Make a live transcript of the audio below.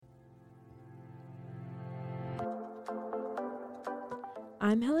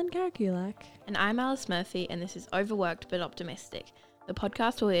I'm Helen Karakulak. And I'm Alice Murphy, and this is Overworked but Optimistic, the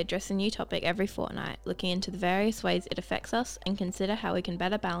podcast where we address a new topic every fortnight, looking into the various ways it affects us and consider how we can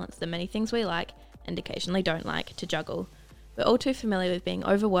better balance the many things we like, and occasionally don't like, to juggle. We're all too familiar with being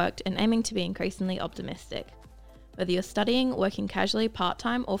overworked and aiming to be increasingly optimistic. Whether you're studying, working casually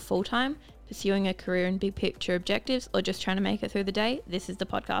part-time or full-time, pursuing a career in big picture objectives, or just trying to make it through the day, this is the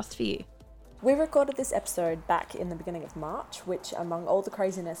podcast for you. We recorded this episode back in the beginning of March, which among all the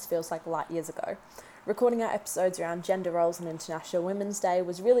craziness feels like light years ago. Recording our episodes around gender roles and International Women's Day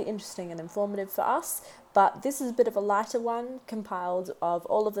was really interesting and informative for us, but this is a bit of a lighter one, compiled of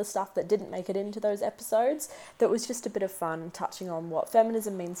all of the stuff that didn't make it into those episodes, that was just a bit of fun touching on what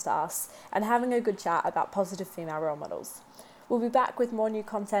feminism means to us and having a good chat about positive female role models. We'll be back with more new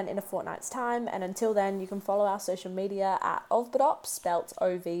content in a fortnight's time, and until then you can follow our social media at ovbutop, spelt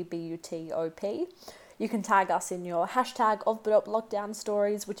OVBUTOP. You can tag us in your hashtag ovbutop lockdown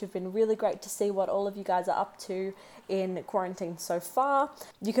stories, which have been really great to see what all of you guys are up to in quarantine so far.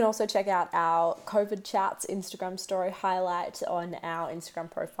 You can also check out our COVID chats Instagram story highlight on our Instagram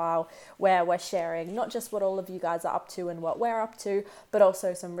profile, where we're sharing not just what all of you guys are up to and what we're up to, but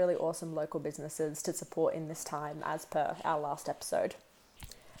also some really awesome local businesses to support in this time, as per our last episode.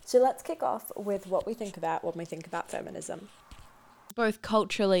 So let's kick off with what we think about when we think about feminism. Both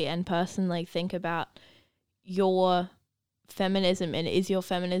culturally and personally, think about your feminism, and is your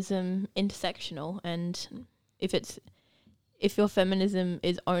feminism intersectional? And if your feminism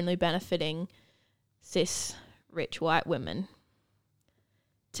is only benefiting cis rich white women,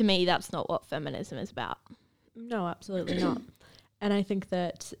 to me that's not what feminism is about. No, absolutely not. And I think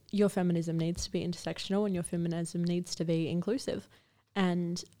that your feminism needs to be intersectional and your feminism needs to be inclusive.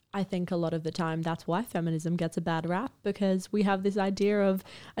 And I think a lot of the time that's why feminism gets a bad rap, because we have this idea of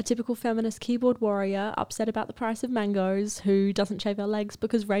a typical feminist keyboard warrior upset about the price of mangoes who doesn't shave her legs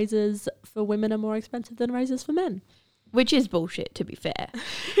because razors for women are more expensive than razors for men. Which is bullshit, to be fair.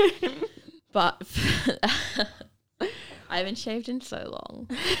 But I haven't shaved in so long.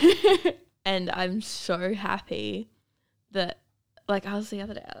 And I'm so happy that, like, I was the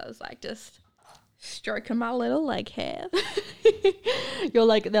other day, I was like just stroking my little leg hair. They're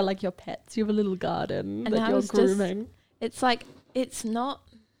like your pets. You have a little garden and that you're grooming. It's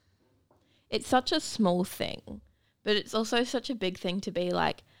such a small thing, but it's also such a big thing to be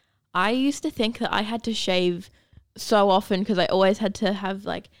like, I used to think that I had to shave so often because I always had to have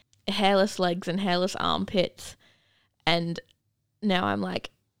like hairless legs and hairless armpits, and now I'm like,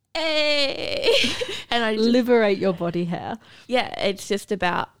 hey. And I just liberate your body hair. Yeah, it's just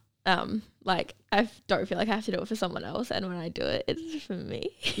about like, I don't feel like I have to do it for someone else, and when I do it, it's for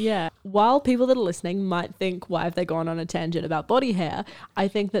me. Yeah. While people that are listening might think, why have they gone on a tangent about body hair? I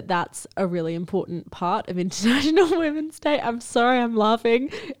think that that's a really important part of International Women's Day. I'm sorry I'm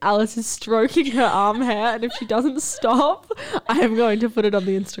laughing. Alice is stroking her arm hair, and if she doesn't stop, I am going to put it on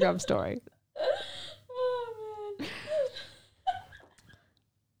the Instagram story. Oh, man.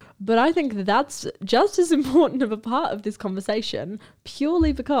 But I think that that's just as important of a part of this conversation,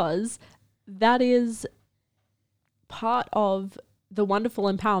 purely because that is part of the wonderful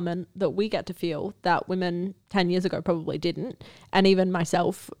empowerment that we get to feel that women 10 years ago probably didn't. And even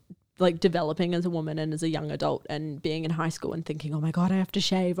myself, like developing as a woman and as a young adult and being in high school and thinking, oh my God, I have to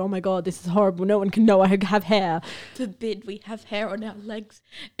shave. Oh my God, this is horrible. No one can know I have hair. Forbid we have hair on our legs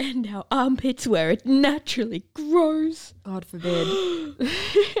and our armpits where it naturally grows. God forbid.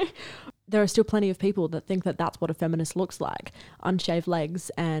 There are still plenty of people that think that that's what a feminist looks like. Unshaved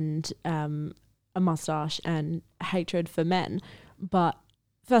legs and a mustache and hatred for men. But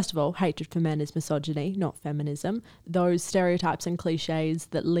first of all, hatred for men is misogyny, not feminism. Those stereotypes and cliches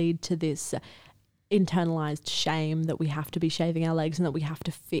that lead to this internalized shame that we have to be shaving our legs and that we have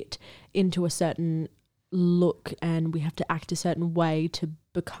to fit into a certain look and we have to act a certain way to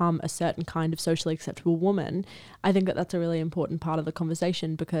become a certain kind of socially acceptable woman. I think that that's a really important part of the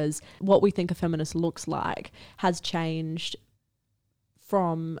conversation, because what we think a feminist looks like has changed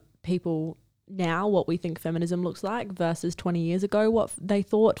from people now, what we think feminism looks like, versus 20 years ago what they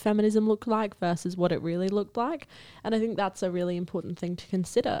thought feminism looked like versus what it really looked like. And I think that's a really important thing to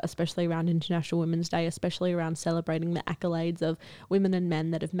consider, especially around International Women's Day, especially around celebrating the accolades of women and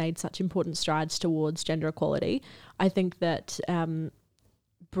men that have made such important strides towards gender equality. I think that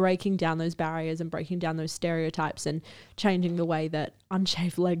breaking down those barriers and breaking down those stereotypes and changing the way that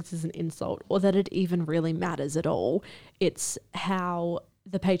unshaved legs is an insult, or that it even really matters at all. It's how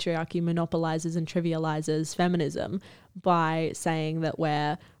the patriarchy monopolizes and trivializes feminism by saying that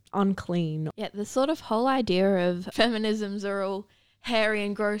we're unclean. Yeah, the sort of whole idea of feminisms are all hairy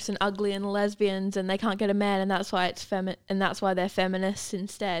and gross and ugly and lesbians and they can't get a man and that's why and that's why they're feminists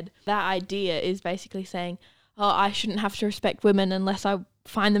instead. That idea is basically saying, oh, I shouldn't have to respect women unless I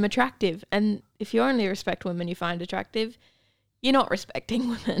find them attractive. And if you only respect women you find attractive, you're not respecting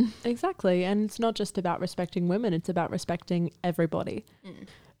women. Exactly. And it's not just about respecting women, it's about respecting everybody.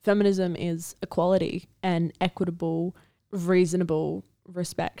 Feminism is equality and equitable, reasonable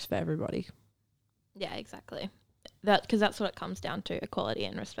respect for everybody. Yeah, exactly. Because that's what it comes down to, equality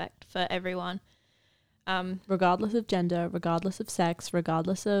and respect for everyone. Regardless of gender, regardless of sex,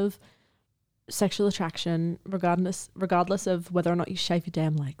 regardless of sexual attraction, regardless of whether or not you shave your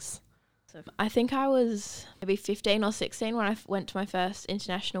damn legs. I think I was maybe 15 or 16 when I went to my first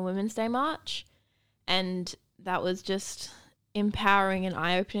International Women's Day march, and that was just empowering and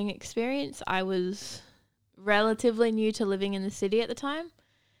eye-opening experience. I was relatively new to living in the city at the time,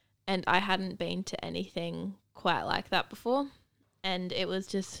 and I hadn't been to anything quite like that before, and it was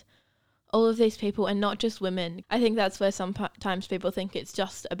just all of these people, and not just women. I think that's where sometimes people think it's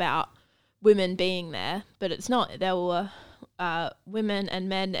just about women being there, but it's not. There were women and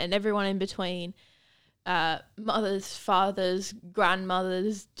men and everyone in between, mothers, fathers,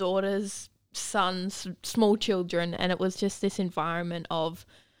 grandmothers, daughters, sons, small children, and it was just this environment of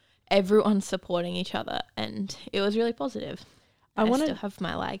everyone supporting each other, and it was really positive. I still have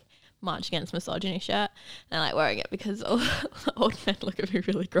my March Against Misogyny shirt, and I like wearing it because old men look at me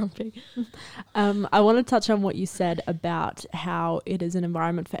really grumpy. I want to touch on what you said about how it is an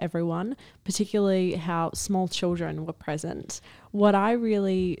environment for everyone, particularly how small children were present. What I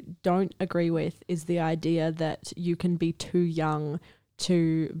really don't agree with is the idea that you can be too young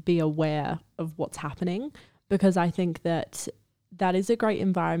to be aware of what's happening, because I think that is a great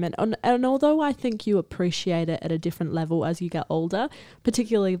environment. And although I think you appreciate it at a different level as you get older,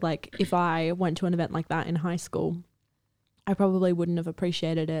 particularly like if I went to an event like that in high school, I probably wouldn't have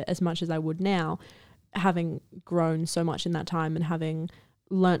appreciated it as much as I would now, having grown so much in that time and having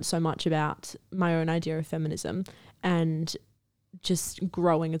learnt so much about my own idea of feminism and just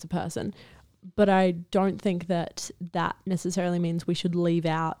growing as a person. But I don't think that necessarily means we should leave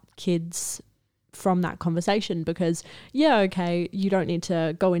out kids from that conversation, because you don't need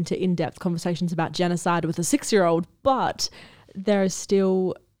to go into in-depth conversations about genocide with a 6-year-old, but there is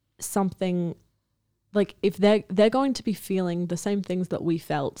still something, like, if they're going to be feeling the same things that we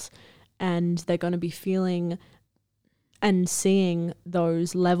felt, and they're going to be feeling and seeing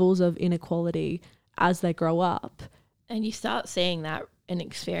those levels of inequality as they grow up, and you start seeing that and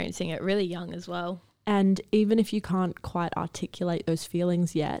experiencing it really young as well. And even if you can't quite articulate those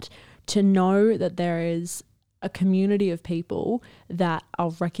feelings yet, to know that there is a community of people that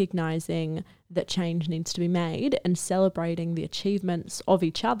are recognizing that change needs to be made and celebrating the achievements of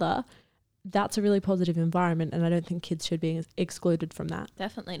each other, that's a really positive environment, and I don't think kids should be excluded from that.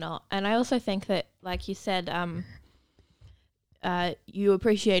 Definitely not. And I also think that, like you said, you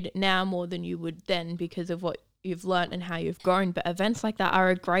appreciate it now more than you would then because of what you've learned and how you've grown. But events like that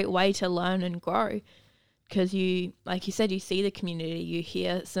are a great way to learn and grow, because you, like you said, you see the community, you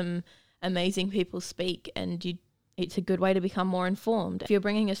hear some amazing people speak, and it's a good way to become more informed. If you're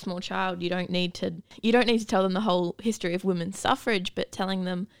bringing a small child, you don't need to tell them the whole history of women's suffrage, but telling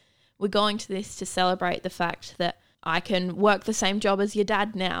them, we're going to this to celebrate the fact that I can work the same job as your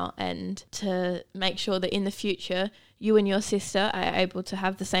dad now, and to make sure that in the future you and your sister are able to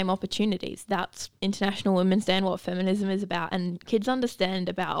have the same opportunities. That's International Women's Day and what feminism is about, and kids understand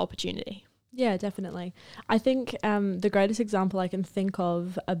about opportunity. Yeah, definitely. I think the greatest example I can think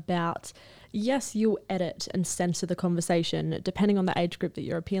of about, yes, you edit and censor the conversation depending on the age group that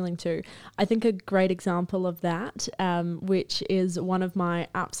you're appealing to. I think a great example of that, which is one of my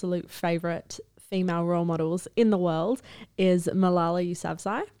absolute favourite female role models in the world, is Malala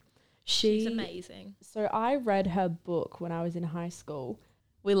Yousafzai. She's amazing. So I read her book when I was in high school.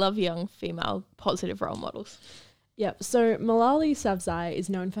 We love young female positive role models. Yep. So Malala Yousafzai is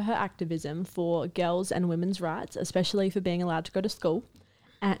known for her activism for girls' and women's rights, especially for being allowed to go to school.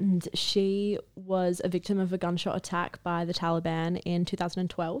 And she was a victim of a gunshot attack by the Taliban in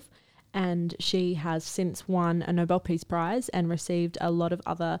 2012. And she has since won a Nobel Peace Prize and received a lot of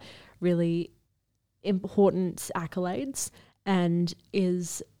other really important accolades, and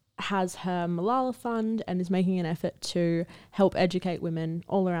has her Malala Fund and is making an effort to help educate women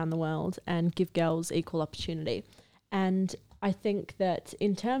all around the world and give girls equal opportunity. And I think that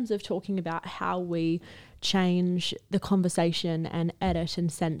in terms of talking about how we change the conversation and edit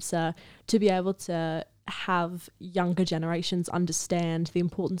and censor to be able to have younger generations understand the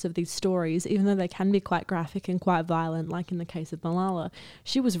importance of these stories, even though they can be quite graphic and quite violent, like in the case of Malala,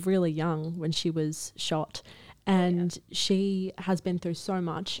 she was really young when she was shot. and she has been through so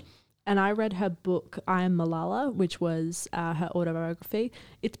much. And I read her book, I Am Malala, which was her autobiography.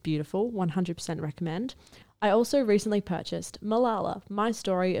 It's beautiful, 100% recommend. I also recently purchased Malala, My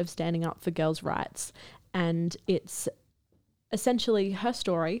Story of Standing Up for Girls' Rights. And it's essentially her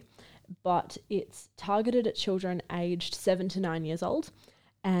story, but it's targeted at children aged 7 to 9 years old.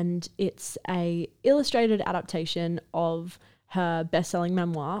 And it's a illustrated adaptation of her best-selling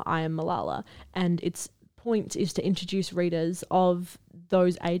memoir, I Am Malala. And its point is to introduce readers of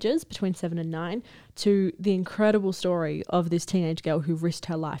those ages between 7 and 9 to the incredible story of this teenage girl who risked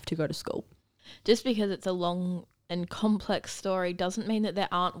her life to go to school. Just because it's a long and complex story doesn't mean that there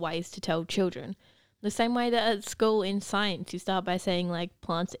aren't ways to tell children. The same way that at school in science you start by saying like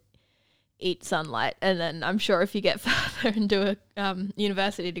plants eat sunlight, and then I'm sure if you get further and do a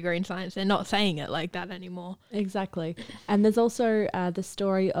university degree in science, they're not saying it like that anymore. Exactly. And there's also the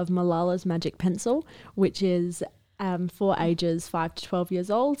story of Malala's Magic Pencil, which is for ages 5 to 12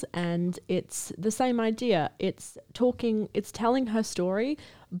 years old, and it's the same idea. It's telling her story,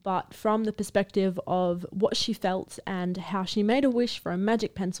 but from the perspective of what she felt and how she made a wish for a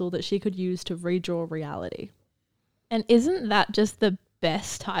magic pencil that she could use to redraw reality. And isn't that just the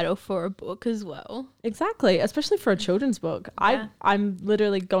best title for a book as well? Exactly, especially for a children's book. Yeah. I'm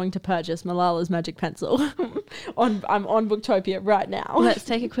literally going to purchase Malala's Magic Pencil. I'm on Booktopia right now. Let's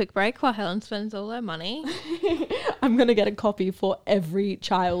take a quick break while Helen spends all her money. I'm going to get a copy for every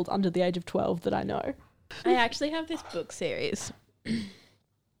child under the age of 12 that I know. I actually have this book series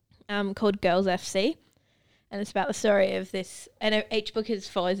called Girls FC, and it's about the story of this, and each book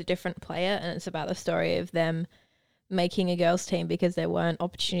follows a different player, and it's about the story of them making a girls team because there weren't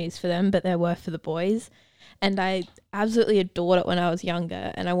opportunities for them, but there were for the boys. And I absolutely adored it when I was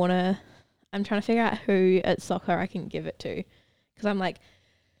younger, and I'm trying to figure out who at soccer I can give it to, because I'm like,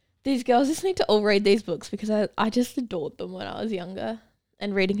 these girls just need to all read these books, because I just adored them when I was younger,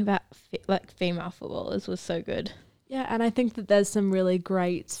 and reading about female footballers was so good. Yeah, and I think that there's some really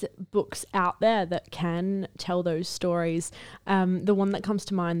great books out there that can tell those stories. The one that comes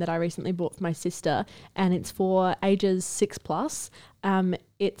to mind that I recently bought for my sister, and it's for ages 6+.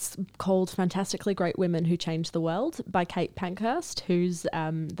 It's called Fantastically Great Women Who Changed the World by Kate Pankhurst, who's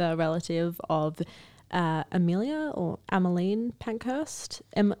the relative of Amelia or Emmeline Pankhurst.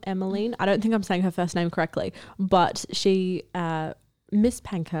 Emmeline, I don't think I'm saying her first name correctly, but she... Miss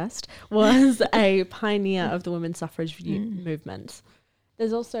Pankhurst was a pioneer of the women's suffrage movement.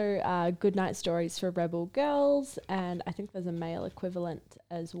 There's also Good Night Stories for Rebel Girls, and I think there's a male equivalent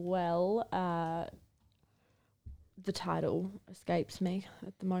as well. The title escapes me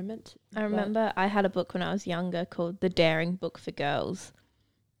at the moment. I remember I had a book when I was younger called The Daring Book for Girls,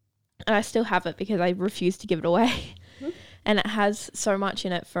 and I still have it because I refuse to give it away. And it has so much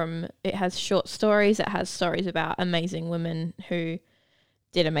in it. It has short stories, it has stories about amazing women who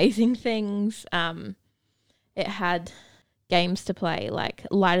did amazing things. It had games to play, like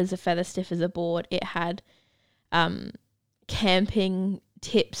light as a feather, stiff as a board. It had camping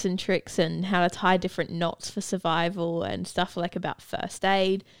tips and tricks and how to tie different knots for survival and stuff like about first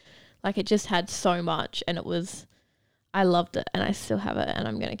aid. Like, it just had so much, and I loved it, and I still have it, and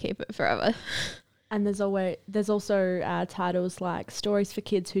I'm going to keep it forever. And there's also titles like Stories for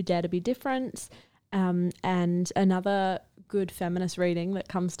Kids Who Dare to Be Different, and another good feminist reading that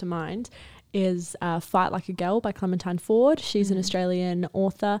comes to mind is Fight Like a Girl by Clementine Ford. She's an Australian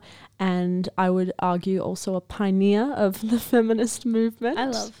author, and I would argue also a pioneer of the feminist movement. I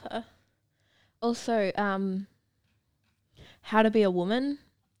love her. Also, How to Be a Woman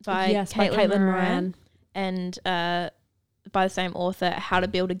by Caitlin Moran. And by the same author, How to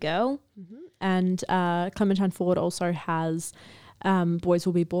Build a Girl. Mm-hmm. And Clementine Ford also has Boys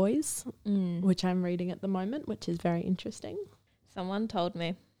Will Be Boys, which I'm reading at the moment, which is very interesting. Someone told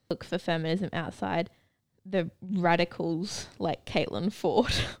me, look for feminism outside the radicals like Caitlin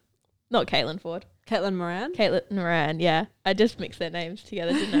Ford. Not Caitlin Ford. Caitlin Moran? Caitlin Moran, yeah. I just mixed their names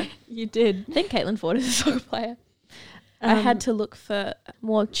together, didn't I? You did. I think Caitlin Ford is a soccer player. I had to look for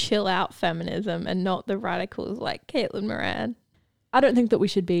more chill out feminism and not the radicals like Caitlin Moran. I don't think that we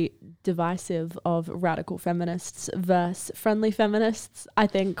should be divisive of radical feminists versus friendly feminists. I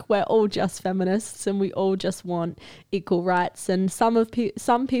think we're all just feminists, and we all just want equal rights. And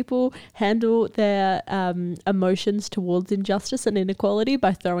some people handle their emotions towards injustice and inequality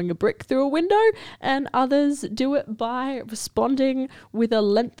by throwing a brick through a window, and others do it by responding with a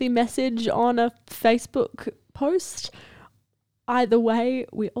lengthy message on a Facebook post. Either way,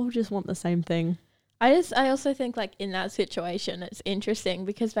 we all just want the same thing. I also think, like, in that situation, it's interesting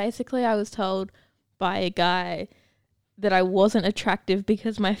because basically I was told by a guy that I wasn't attractive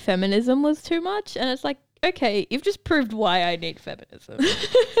because my feminism was too much. And it's like, okay, you've just proved why I need feminism.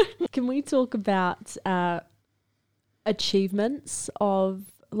 Can we talk about achievements of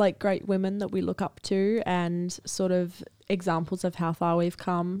like great women that we look up to and sort of examples of how far we've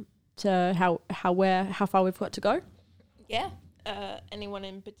come to how far we've got to go? Yeah. Anyone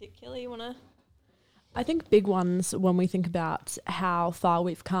in particular you want to? I think big ones when we think about how far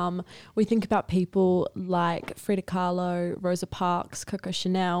we've come, we think about people like Frida Kahlo, Rosa Parks, Coco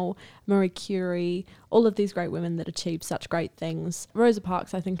Chanel, Marie Curie, all of these great women that achieved such great things. Rosa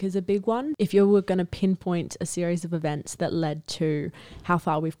Parks, I think, is a big one. If you were going to pinpoint a series of events that led to how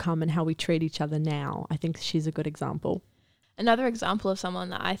far we've come and how we treat each other now, I think she's a good example. Another example of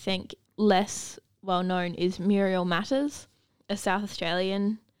someone that I think less well known is Muriel Matters, a South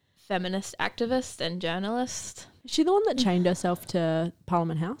Australian feminist activist and journalist. Is she the one that chained herself to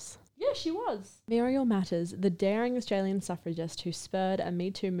Parliament House? Yeah, she was. Muriel Matters, the daring Australian suffragist who spurred a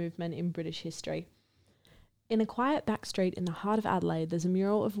Me Too movement in British history. In a quiet back street in the heart of Adelaide, there's a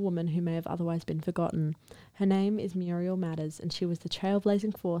mural of a woman who may have otherwise been forgotten. Her name is Muriel Matters, and she was the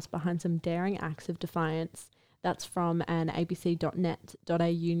trailblazing force behind some daring acts of defiance. That's from an abc.net.au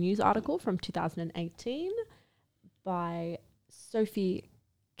news article from 2018 by Sophie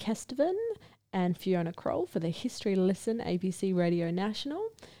Kesteven and Fiona Kroll for the History Listen ABC Radio National.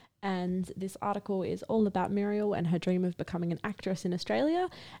 And this article is all about Muriel and her dream of becoming an actress in Australia,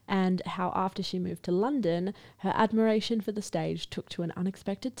 and how after she moved to London, her admiration for the stage took to an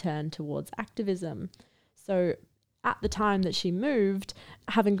unexpected turn towards activism. So at the time that she moved,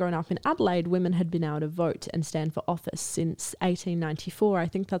 having grown up in Adelaide, women had been able to vote and stand for office since 1894. I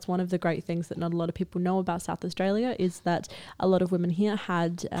think that's one of the great things that not a lot of people know about South Australia, is that a lot of women here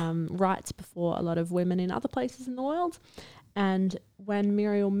had rights before a lot of women in other places in the world. And when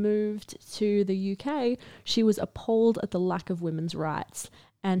Muriel moved to the UK, she was appalled at the lack of women's rights.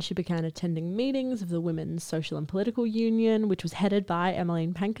 And she began attending meetings of the Women's Social and Political Union, which was headed by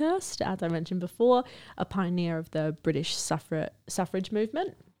Emmeline Pankhurst, as I mentioned before, a pioneer of the British suffrage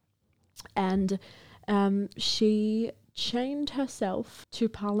movement. And she chained herself to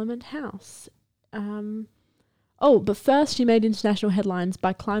Parliament House. But first she made international headlines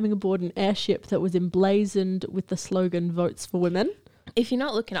by climbing aboard an airship that was emblazoned with the slogan, "Votes for Women." If you're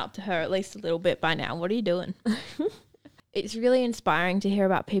not looking up to her at least a little bit by now, what are you doing? It's really inspiring to hear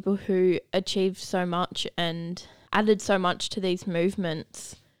about people who achieved so much and added so much to these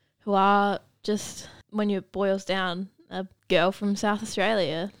movements, who are just, when it boils down, a girl from South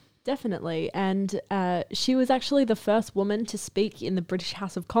Australia. Definitely. And she was actually the first woman to speak in the British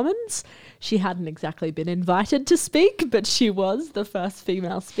House of Commons. She hadn't exactly been invited to speak, but she was the first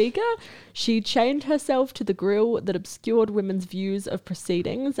female speaker. She chained herself to the grille that obscured women's views of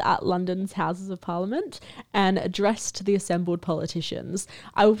proceedings at London's Houses of Parliament and addressed the assembled politicians.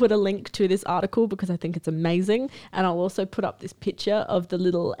 I will put a link to this article because I think it's amazing, and I'll also put up this picture of the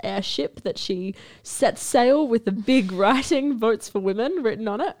little airship that she set sail with the big writing, "Votes for Women," written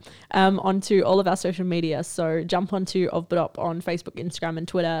on it, onto all of our social media. So jump onto Of But Up on Facebook, Instagram and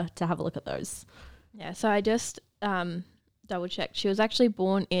Twitter to have a look at those. Yeah, so I just double checked. She was actually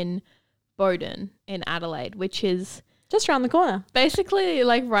born in Bowden in Adelaide, which is just around the corner. Basically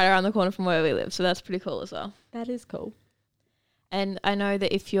like right around the corner from where we live. So that's pretty cool as well. That is cool. And I know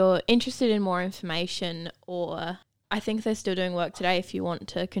that if you're interested in more information, or I think they're still doing work today, if you want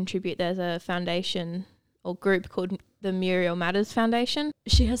to contribute, there's a foundation or group called the Muriel Matters Foundation.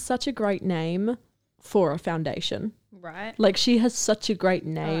 She has such a great name for a foundation. Right. Like, she has such a great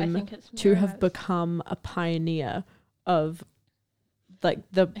name I think it's to have become a pioneer of like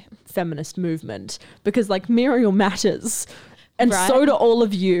the feminist movement, because like Muriel matters, and so do all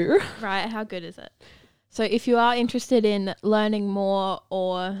of you. Right. How good is it? So if you are interested in learning more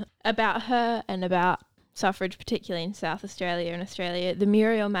or about her and about suffrage, particularly in South Australia and Australia, the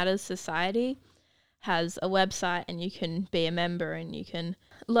Muriel Matters Society has a website, and you can be a member and you can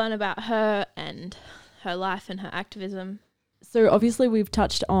learn about her and her life and her activism. So obviously we've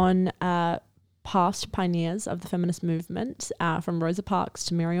touched on past pioneers of the feminist movement, from Rosa Parks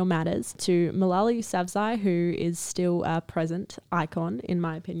to Muriel Matters to Malala Yousafzai, who is still a present icon in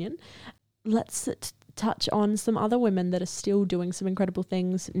my opinion. Let's touch on some other women that are still doing some incredible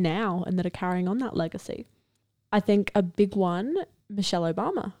things now and that are carrying on that legacy. I think a big one, Michelle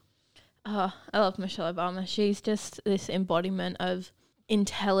Obama. Oh, I love Michelle Obama. She's just this embodiment of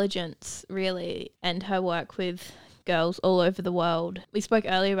intelligence, really, and her work with girls all over the world. We spoke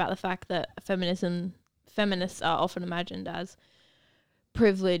earlier about the fact that feminists are often imagined as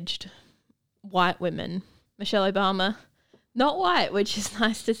privileged white women. Michelle Obama, not white, which is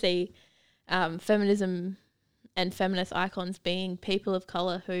nice to see. Feminism and feminist icons being people of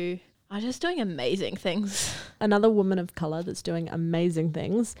colour who are just doing amazing things. Another woman of colour that's doing amazing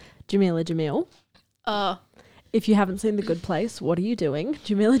things, Jameela Jamil. If you haven't seen The Good Place, what are you doing?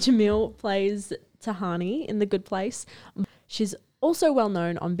 Jameela Jamil plays Tahani in The Good Place. She's also well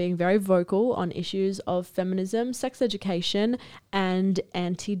known on being very vocal on issues of feminism, sex education, and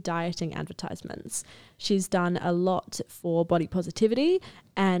anti-dieting advertisements. She's done a lot for body positivity,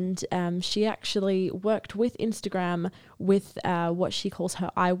 and she actually worked with Instagram with what she calls her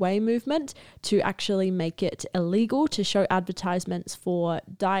I Weigh movement to actually make it illegal to show advertisements for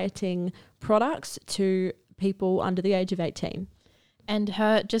dieting products to people under the age of 18. And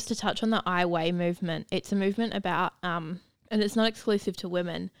her, just to touch on the I Weigh movement, it's a movement about, and it's not exclusive to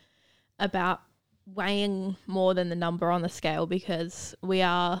women, about weighing more than the number on the scale, because we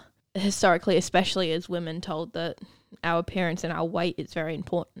are historically, especially as women, told that our appearance and our weight is very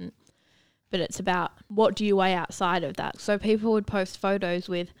important. But it's about what do you weigh outside of that. So people would post photos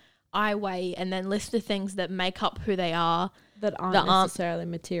with I weigh and then list the things that make up who they are. That aren't necessarily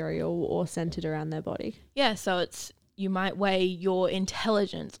material or centered around their body. Yeah, so it's, you might weigh your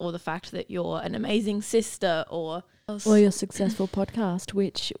intelligence or the fact that you're an amazing sister or your successful podcast,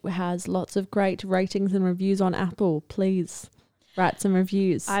 which has lots of great ratings and reviews on Apple. Please write some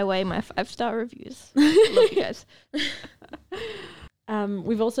reviews. I weigh my 5-star reviews. Love you guys.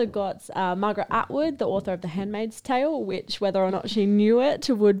 We've also got Margaret Atwood, the author of The Handmaid's Tale, which, whether or not she knew it,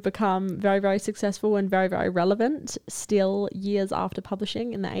 would become very, very successful and very, very relevant still years after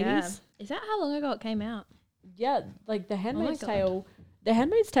publishing in the 80s. Is that how long ago it came out? Yeah, like The Handmaid's Tale. The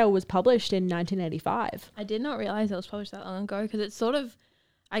Handmaid's Tale was published in 1985. I did not realise it was published that long ago, because it's sort of,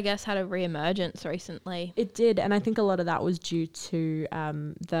 I guess, had a re-emergence recently. It did, and I think a lot of that was due to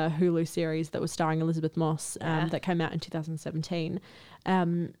the Hulu series that was starring Elizabeth Moss that came out in 2017. Oh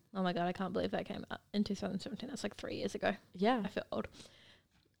my God, I can't believe that came out in 2017. That's like 3 years ago. Yeah. I feel old.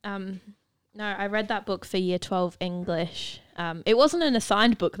 No, I read that book for Year 12 English. It wasn't an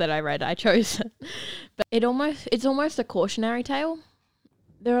assigned book that I read. I chose it. But it's almost a cautionary tale.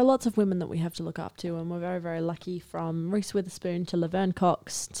 There are lots of women that we have to look up to, and we're very, very lucky, from Reese Witherspoon to Laverne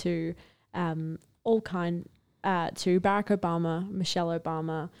Cox to to Barack Obama, Michelle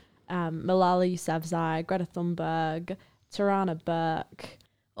Obama, Malala Yousafzai, Greta Thunberg, Tarana Burke.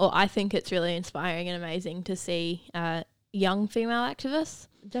 Well, I think it's really inspiring and amazing to see young female activists.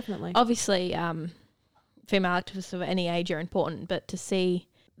 Definitely. Obviously, female activists of any age are important, but to see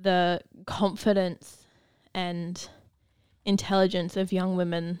the confidence and intelligence of young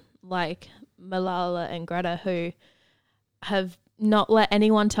women like Malala and Greta, who have not let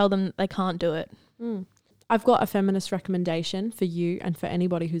anyone tell them they can't do it. I've got a feminist recommendation for you and for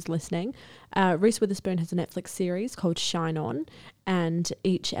anybody who's listening. Reese Witherspoon has a Netflix series called Shine On, and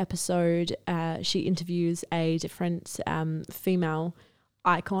each episode she interviews a different female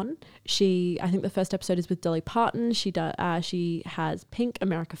icon. I think the first episode is with Dolly Parton. She has Pink,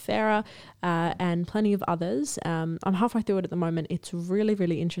 America Ferrer, and plenty of others. I'm halfway through it at the moment. It's really,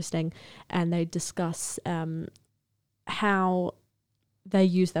 really interesting, and they discuss how they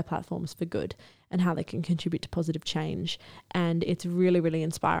use their platforms for good and how they can contribute to positive change. And it's really, really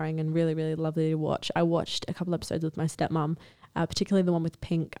inspiring and really, really lovely to watch. I watched a couple episodes with my stepmom, particularly the one with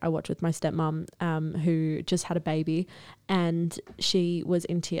Pink. I watched with my stepmom, who just had a baby, and she was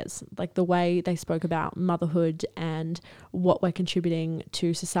in tears. Like, the way they spoke about motherhood and what we're contributing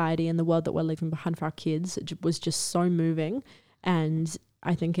to society and the world that we're leaving behind for our kids was just so moving. And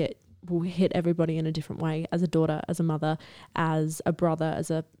I think it will hit everybody in a different way, as a daughter, as a mother, as a brother,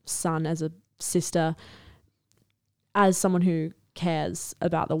 as a son, as a sister, as someone who cares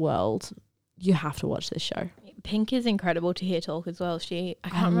about the world. You have to watch this show. Pink is incredible to hear talk as well. I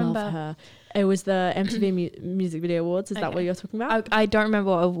can't remember. Love her. It was the MTV Music Video Awards. Is that what you're talking about? I don't remember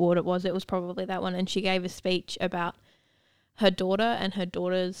what award it was. It was probably that one. And she gave a speech about her daughter and her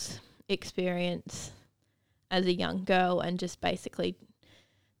daughter's experience as a young girl, and just basically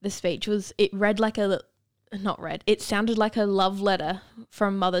the speech was, it sounded like a love letter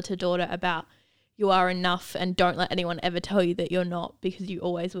from mother to daughter about you are enough and don't let anyone ever tell you that you're not, because you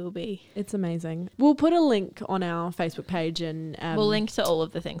always will be. It's amazing. We'll put a link on our Facebook page, and we'll link to all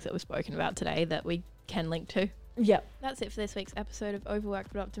of the things that we've spoken about today that we can link to. Yep. That's it for this week's episode of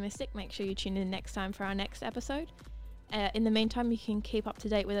Overworked but Optimistic. Make sure you tune in next time for our next episode. In the meantime, you can keep up to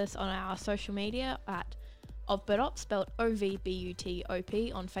date with us on our social media at OvButOp, spelled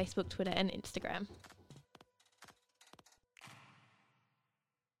OVBUTOP, on Facebook, Twitter and Instagram.